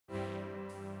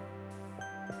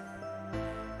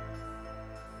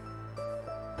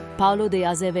Paulo de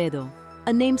Azevedo,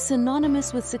 a name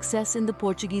synonymous with success in the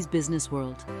Portuguese business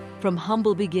world. From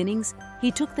humble beginnings, he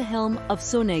took the helm of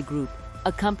Sonai Group,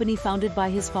 a company founded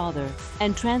by his father,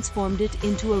 and transformed it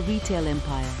into a retail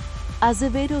empire.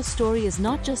 Azevedo's story is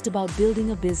not just about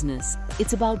building a business,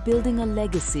 it's about building a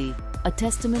legacy, a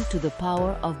testament to the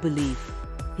power of belief.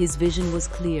 His vision was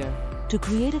clear: to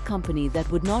create a company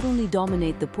that would not only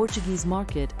dominate the Portuguese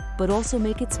market, but also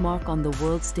make its mark on the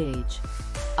world stage.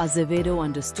 Azevedo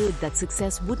understood that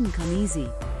success wouldn't come easy.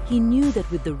 He knew that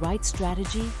with the right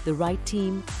strategy, the right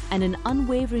team, and an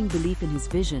unwavering belief in his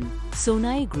vision,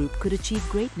 Sonai Group could achieve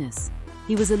greatness.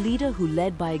 He was a leader who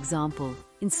led by example,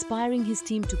 inspiring his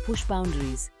team to push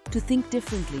boundaries, to think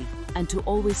differently, and to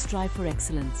always strive for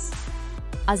excellence.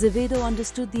 Azevedo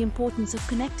understood the importance of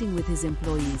connecting with his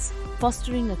employees,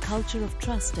 fostering a culture of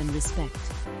trust and respect.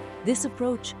 This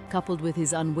approach, coupled with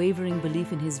his unwavering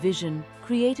belief in his vision,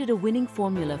 created a winning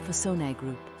formula for Sonai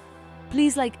Group.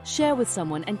 Please like, share with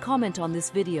someone, and comment on this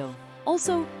video.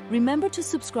 Also, remember to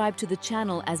subscribe to the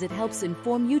channel as it helps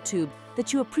inform YouTube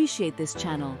that you appreciate this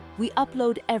channel. We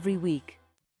upload every week.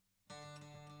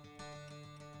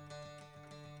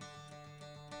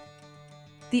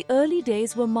 The early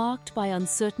days were marked by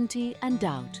uncertainty and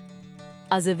doubt.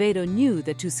 Azevedo knew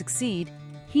that to succeed,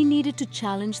 he needed to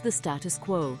challenge the status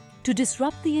quo, to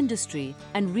disrupt the industry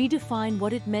and redefine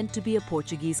what it meant to be a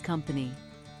Portuguese company.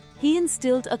 He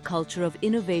instilled a culture of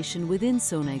innovation within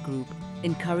Sonai Group,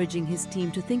 encouraging his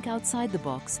team to think outside the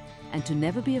box and to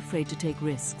never be afraid to take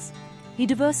risks. He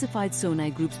diversified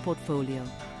Sonai Group's portfolio,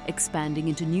 expanding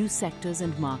into new sectors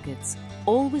and markets,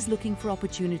 always looking for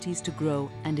opportunities to grow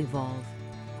and evolve.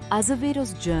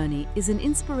 Azevedo's journey is an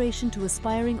inspiration to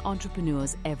aspiring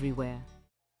entrepreneurs everywhere.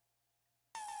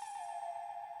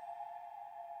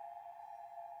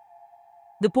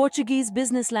 The Portuguese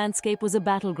business landscape was a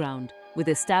battleground, with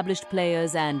established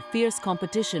players and fierce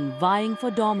competition vying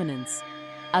for dominance.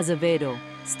 Azevedo,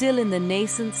 still in the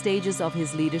nascent stages of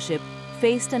his leadership,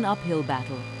 faced an uphill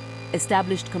battle.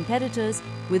 Established competitors,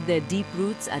 with their deep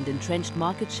roots and entrenched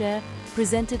market share,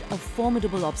 presented a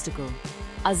formidable obstacle.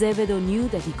 Azevedo knew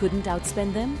that he couldn't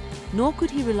outspend them, nor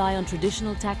could he rely on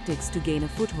traditional tactics to gain a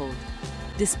foothold.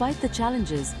 Despite the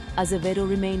challenges, Azevedo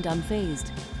remained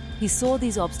unfazed. He saw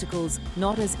these obstacles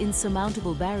not as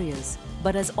insurmountable barriers,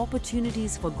 but as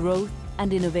opportunities for growth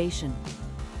and innovation.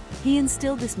 He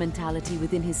instilled this mentality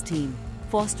within his team,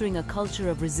 fostering a culture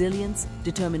of resilience,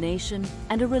 determination,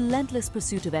 and a relentless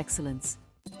pursuit of excellence.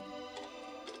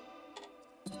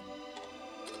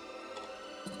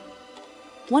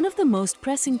 One of the most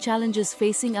pressing challenges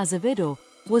facing Azevedo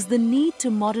was the need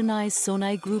to modernize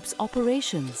Sonai Group's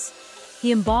operations.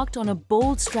 He embarked on a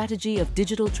bold strategy of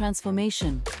digital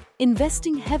transformation,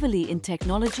 investing heavily in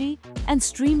technology and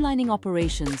streamlining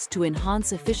operations to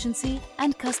enhance efficiency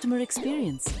and customer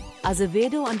experience.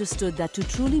 Azevedo understood that to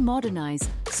truly modernize,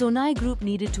 Sonai Group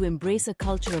needed to embrace a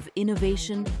culture of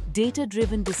innovation,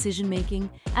 data-driven decision-making,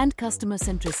 and customer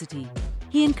centricity.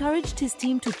 He encouraged his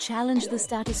team to challenge the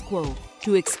status quo,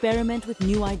 to experiment with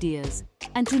new ideas,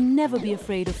 and to never be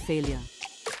afraid of failure.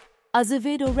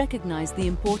 Azevedo recognized the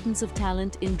importance of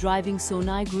talent in driving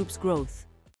Sonai Group's growth.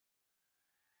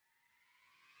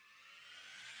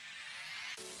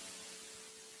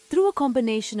 Through a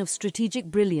combination of strategic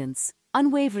brilliance,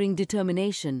 unwavering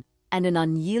determination, and an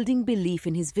unyielding belief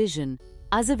in his vision,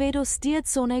 Azevedo steered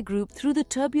Sonai Group through the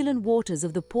turbulent waters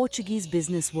of the Portuguese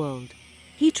business world.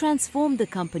 He transformed the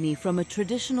company from a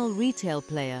traditional retail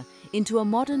player into a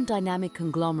modern dynamic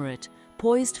conglomerate,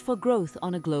 poised for growth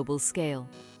on a global scale.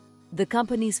 The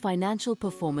company's financial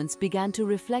performance began to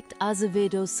reflect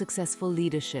Azevedo's successful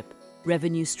leadership.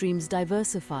 Revenue streams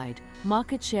diversified,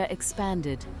 market share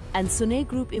expanded, and Sonai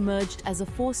Group emerged as a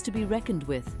force to be reckoned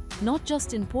with, not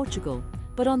just in Portugal,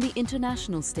 but on the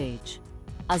international stage.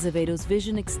 Azevedo's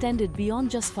vision extended beyond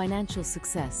just financial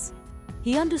success.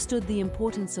 He understood the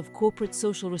importance of corporate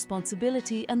social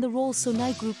responsibility and the role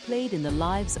Sonai Group played in the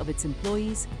lives of its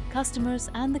employees, customers,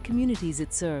 and the communities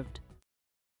it served.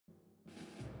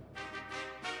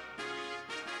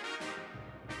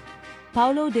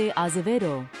 Paulo de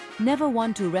Azevedo, never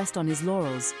one to rest on his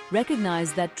laurels,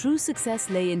 recognized that true success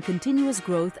lay in continuous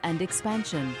growth and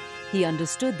expansion. He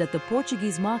understood that the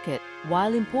Portuguese market,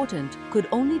 while important, could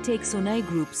only take Sonai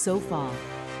Group so far.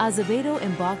 Azevedo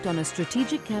embarked on a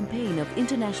strategic campaign of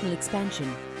international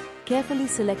expansion, carefully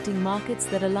selecting markets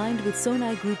that aligned with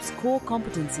Sonai Group's core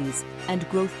competencies and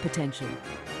growth potential.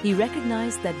 He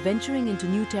recognized that venturing into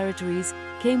new territories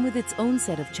came with its own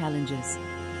set of challenges: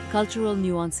 cultural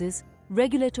nuances,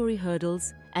 regulatory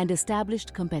hurdles, and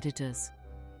established competitors.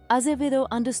 Azevedo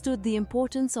understood the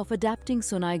importance of adapting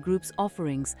Sonai Group's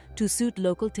offerings to suit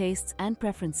local tastes and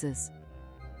preferences.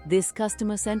 This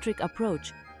customer-centric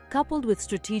approach, coupled with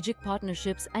strategic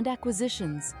partnerships and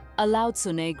acquisitions, allowed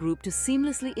Sonai Group to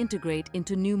seamlessly integrate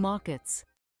into new markets.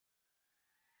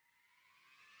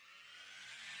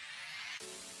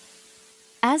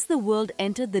 As the world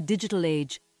entered the digital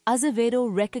age, Azevedo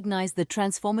recognized the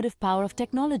transformative power of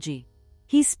technology.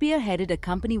 He spearheaded a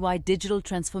company-wide digital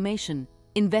transformation,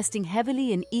 investing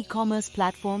heavily in e-commerce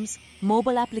platforms,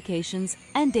 mobile applications,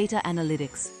 and data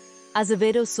analytics.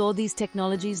 Azevedo saw these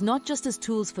technologies not just as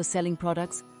tools for selling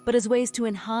products, but as ways to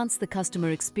enhance the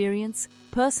customer experience,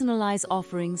 personalize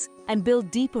offerings, and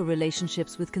build deeper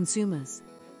relationships with consumers.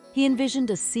 He envisioned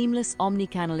a seamless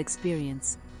omni-channel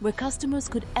experience, where customers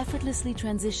could effortlessly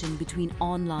transition between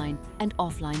online and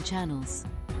offline channels.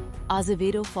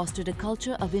 Azevedo fostered a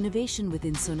culture of innovation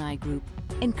within Sonai Group,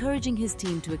 encouraging his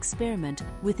team to experiment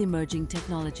with emerging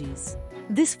technologies.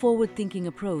 This forward-thinking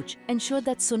approach ensured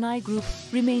that Sonai Group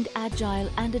remained agile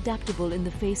and adaptable in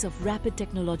the face of rapid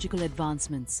technological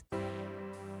advancements.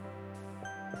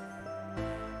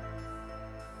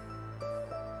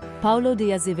 Paulo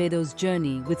de Azevedo's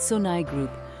journey with Sonai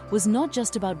Group was not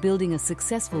just about building a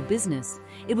successful business,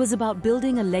 it was about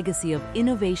building a legacy of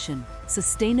innovation,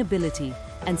 sustainability,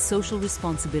 and social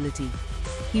responsibility.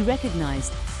 He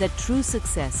recognized that true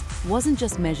success wasn't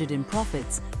just measured in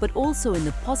profits, but also in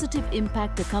the positive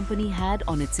impact the company had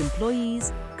on its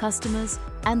employees, customers,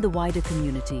 and the wider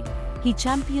community. He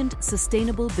championed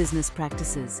sustainable business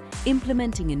practices,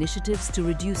 implementing initiatives to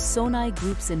reduce Sonai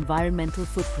Group's environmental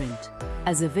footprint.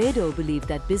 Azevedo believed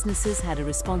that businesses had a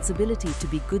responsibility to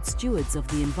be good stewards of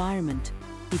the environment.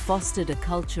 He fostered a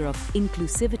culture of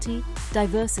inclusivity,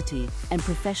 diversity, and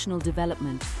professional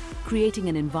development, creating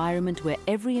an environment where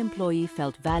every employee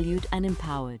felt valued and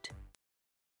empowered.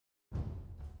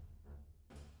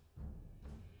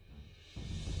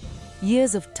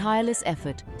 Years of tireless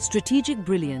effort, strategic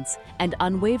brilliance, and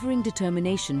unwavering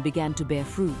determination began to bear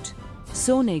fruit.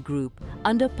 Sonai Group,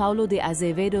 under Paulo de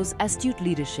Azevedo's astute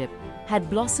leadership, had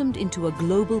blossomed into a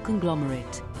global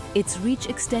conglomerate, its reach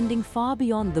extending far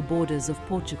beyond the borders of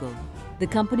Portugal. The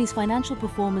company's financial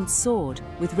performance soared,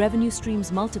 with revenue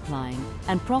streams multiplying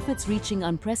and profits reaching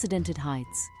unprecedented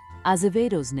heights.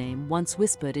 Azevedo's name, once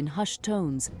whispered in hushed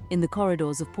tones in the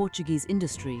corridors of Portuguese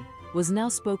industry, was now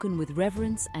spoken with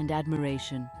reverence and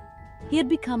admiration. He had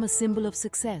become a symbol of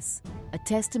success, a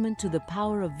testament to the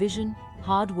power of vision,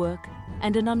 hard work,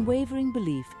 and an unwavering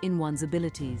belief in one's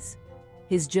abilities.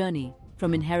 His journey,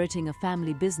 from inheriting a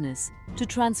family business to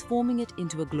transforming it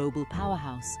into a global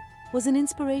powerhouse, was an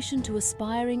inspiration to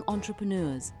aspiring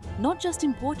entrepreneurs, not just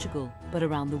in Portugal, but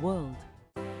around the world.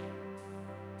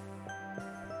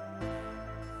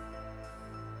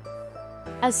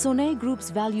 As Sonai Group's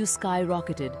value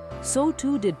skyrocketed, so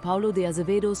too did Paulo de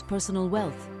Azevedo's personal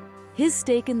wealth. His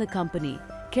stake in the company,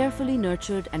 carefully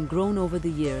nurtured and grown over the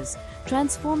years,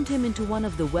 transformed him into one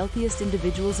of the wealthiest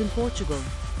individuals in Portugal.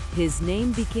 His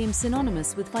name became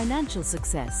synonymous with financial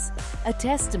success, a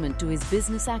testament to his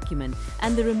business acumen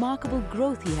and the remarkable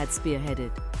growth he had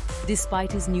spearheaded.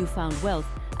 Despite his newfound wealth,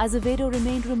 Azevedo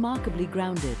remained remarkably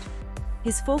grounded.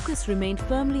 His focus remained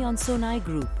firmly on Sonai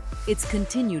Group, its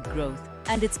continued growth,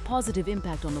 and its positive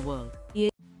impact on the world.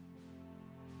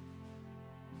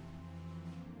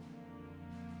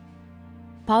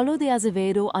 Paulo de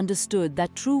Azevedo understood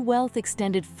that true wealth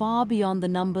extended far beyond the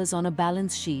numbers on a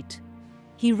balance sheet.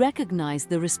 He recognized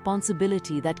the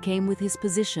responsibility that came with his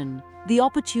position, the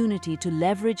opportunity to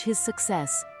leverage his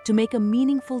success to make a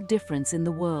meaningful difference in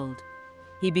the world.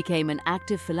 He became an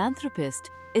active philanthropist,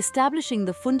 establishing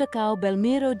the Fundação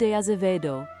Belmiro de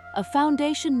Azevedo, a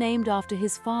foundation named after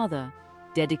his father,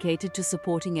 dedicated to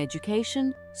supporting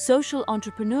education, social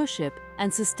entrepreneurship,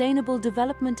 and sustainable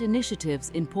development initiatives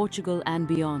in Portugal and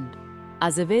beyond.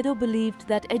 Azevedo believed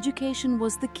that education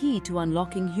was the key to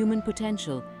unlocking human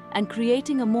potential and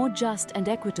creating a more just and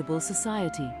equitable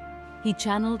society. He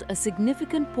channeled a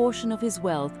significant portion of his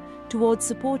wealth towards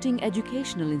supporting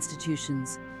educational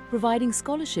institutions, providing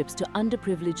scholarships to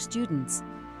underprivileged students,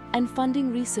 and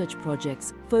funding research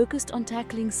projects focused on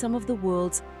tackling some of the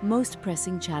world's most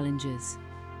pressing challenges.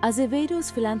 Azevedo's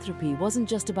philanthropy wasn't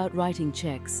just about writing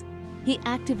checks. He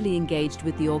actively engaged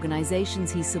with the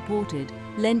organizations he supported,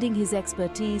 lending his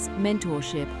expertise,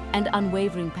 mentorship, and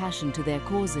unwavering passion to their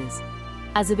causes.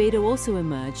 Azevedo also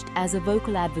emerged as a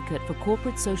vocal advocate for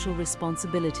corporate social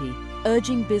responsibility,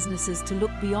 urging businesses to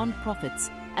look beyond profits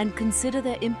and consider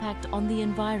their impact on the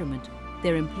environment,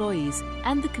 their employees,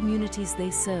 and the communities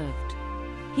they served.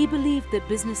 He believed that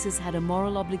businesses had a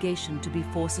moral obligation to be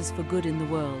forces for good in the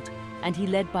world, and he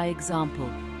led by example,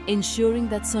 ensuring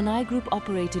that Sonai Group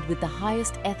operated with the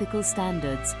highest ethical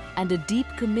standards and a deep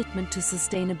commitment to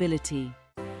sustainability.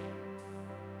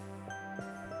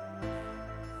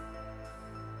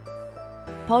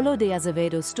 Paulo de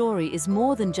Azevedo's story is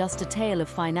more than just a tale of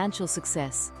financial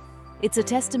success. It's a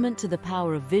testament to the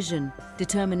power of vision,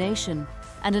 determination,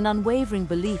 and an unwavering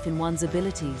belief in one's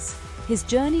abilities. His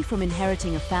journey from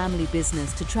inheriting a family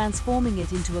business to transforming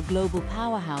it into a global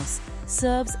powerhouse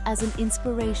serves as an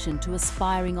inspiration to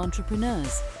aspiring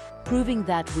entrepreneurs, proving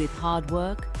that with hard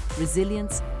work,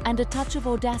 resilience, and a touch of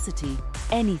audacity,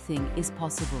 anything is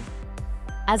possible.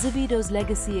 Azevedo's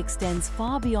legacy extends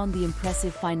far beyond the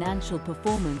impressive financial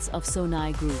performance of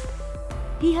Sonai Group.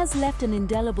 He has left an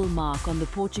indelible mark on the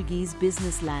Portuguese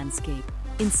business landscape,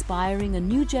 inspiring a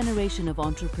new generation of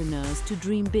entrepreneurs to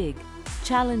dream big,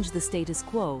 challenge the status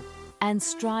quo, and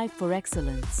strive for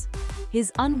excellence.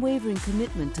 His unwavering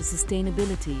commitment to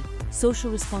sustainability,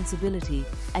 social responsibility,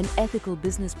 and ethical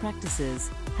business practices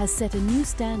has set a new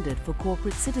standard for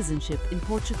corporate citizenship in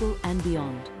Portugal and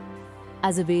beyond.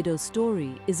 Azevedo's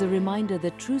story is a reminder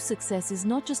that true success is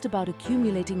not just about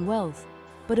accumulating wealth,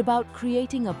 but about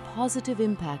creating a positive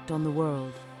impact on the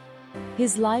world.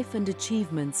 His life and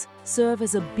achievements serve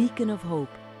as a beacon of hope,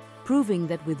 proving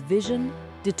that with vision,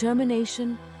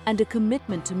 determination, and a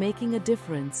commitment to making a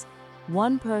difference,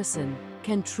 one person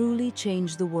can truly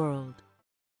change the world.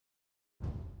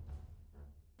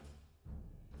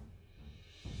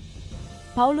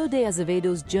 Paulo de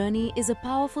Azevedo's journey is a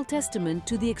powerful testament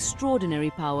to the extraordinary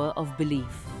power of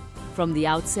belief. From the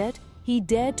outset, he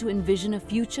dared to envision a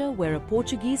future where a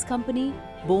Portuguese company,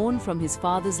 born from his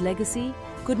father's legacy,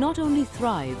 could not only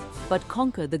thrive, but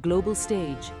conquer the global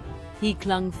stage. He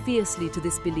clung fiercely to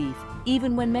this belief,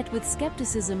 even when met with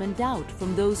skepticism and doubt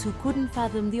from those who couldn't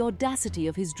fathom the audacity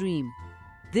of his dream.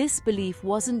 This belief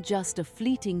wasn't just a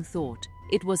fleeting thought.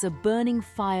 It was a burning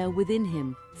fire within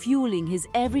him, fueling his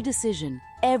every decision,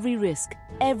 every risk,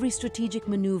 every strategic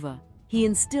maneuver. He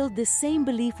instilled this same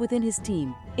belief within his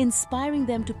team, inspiring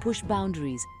them to push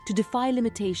boundaries, to defy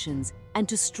limitations, and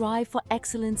to strive for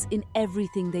excellence in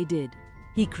everything they did.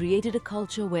 He created a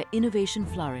culture where innovation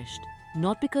flourished,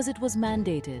 not because it was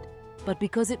mandated, but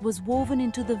because it was woven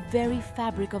into the very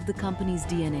fabric of the company's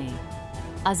DNA.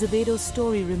 Azevedo's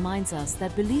story reminds us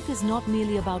that belief is not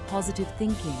merely about positive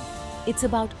thinking. It's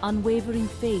about unwavering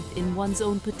faith in one's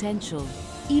own potential,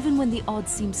 even when the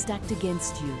odds seem stacked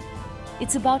against you.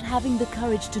 It's about having the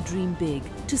courage to dream big,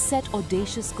 to set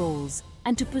audacious goals,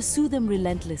 and to pursue them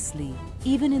relentlessly,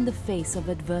 even in the face of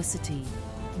adversity.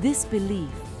 This belief,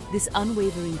 this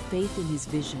unwavering faith in his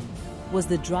vision, was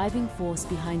the driving force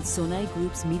behind Sonai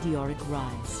Group's meteoric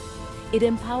rise. It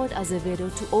empowered Azevedo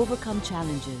to overcome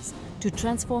challenges, to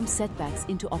transform setbacks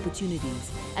into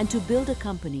opportunities, and to build a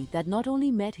company that not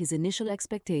only met his initial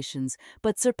expectations,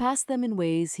 but surpassed them in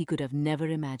ways he could have never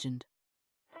imagined.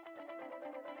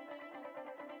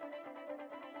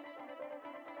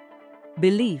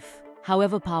 Belief,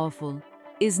 however powerful,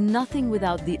 is nothing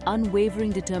without the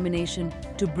unwavering determination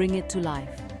to bring it to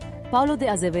life. Paulo de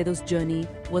Azevedo's journey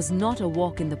was not a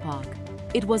walk in the park.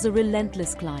 It was a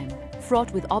relentless climb,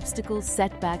 fraught with obstacles,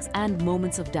 setbacks, and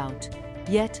moments of doubt.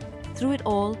 Yet, through it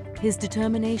all, his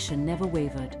determination never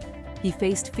wavered. He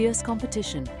faced fierce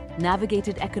competition,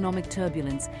 navigated economic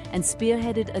turbulence, and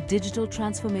spearheaded a digital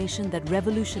transformation that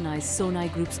revolutionized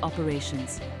Sonai Group's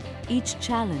operations. Each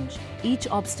challenge, each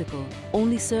obstacle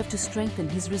only served to strengthen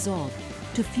his resolve,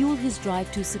 to fuel his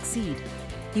drive to succeed.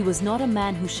 He was not a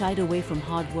man who shied away from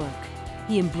hard work.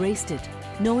 He embraced it,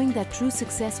 knowing that true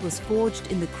success was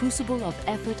forged in the crucible of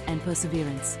effort and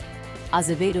perseverance.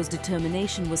 Azevedo's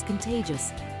determination was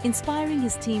contagious, inspiring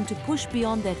his team to push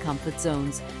beyond their comfort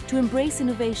zones, to embrace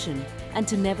innovation, and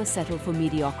to never settle for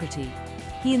mediocrity.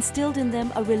 He instilled in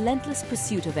them a relentless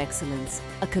pursuit of excellence,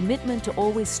 a commitment to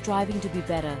always striving to be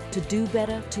better, to do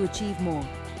better, to achieve more.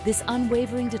 This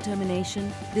unwavering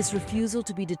determination, this refusal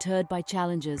to be deterred by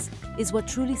challenges, is what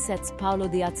truly sets Paulo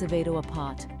de Azevedo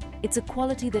apart. It's a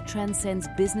quality that transcends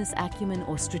business acumen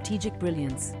or strategic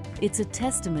brilliance. It's a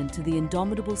testament to the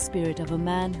indomitable spirit of a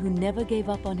man who never gave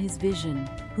up on his vision,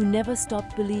 who never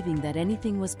stopped believing that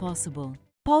anything was possible.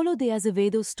 Paulo de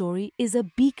Azevedo's story is a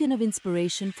beacon of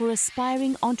inspiration for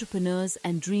aspiring entrepreneurs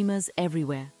and dreamers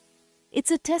everywhere. It's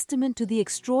a testament to the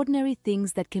extraordinary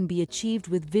things that can be achieved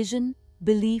with vision,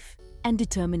 belief, and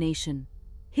determination.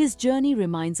 His journey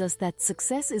reminds us that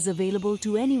success is available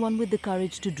to anyone with the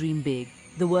courage to dream big,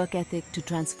 the work ethic to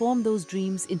transform those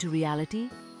dreams into reality,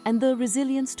 and the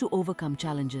resilience to overcome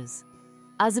challenges.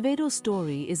 Azevedo's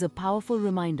story is a powerful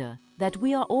reminder that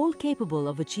we are all capable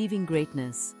of achieving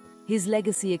greatness. His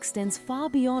legacy extends far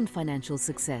beyond financial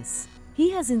success. He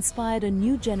has inspired a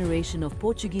new generation of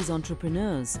Portuguese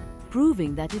entrepreneurs,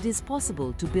 proving that it is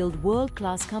possible to build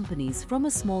world-class companies from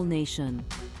a small nation.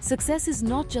 Success is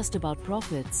not just about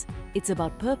profits, it's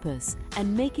about purpose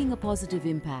and making a positive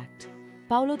impact.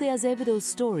 Paulo de Azevedo's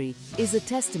story is a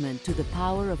testament to the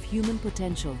power of human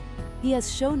potential. He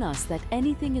has shown us that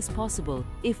anything is possible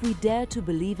if we dare to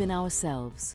believe in ourselves.